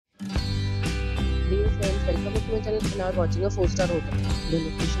Dear friends, welcome back to my channel and are watching a 4-star hotel. The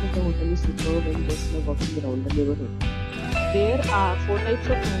location of the hotel is superb and guests love walking around the neighborhood. There are 4 types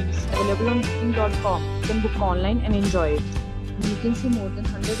of rooms available on booking.com. You can book online and enjoy it. You can see more than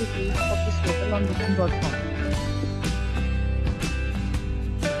 100 reviews of this hotel on booking.com.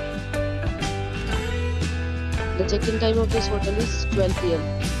 The check-in time of this hotel is 12 p.m.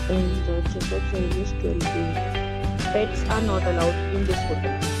 and the check-out time is 12 p.m. Pets are not allowed in this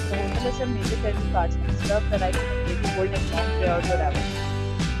hotel. The hotel has some major credit cards and reserve the right to temporarily hold an amount prior to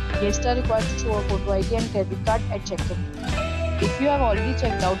arrival. Guests are required to show a photo ID and credit card at check-in. If you have already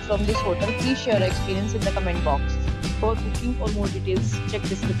checked out from this hotel, please share your experience in the comment box. For booking or more details, check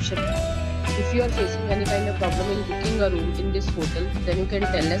description. If you are facing any kind of problem in booking a room in this hotel, then you can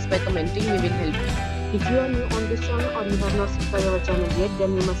tell us by commenting. We will help you. If you are new on this channel or you have not subscribed our channel yet,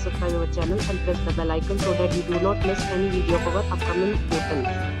 then you must subscribe our channel and press the bell icon so that you do not miss any video of our upcoming hotel.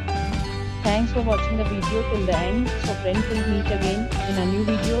 Thanks for watching the video till the end. So friends, will meet again in a new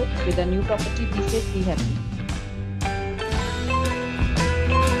video with a new property. Be safe, be happy.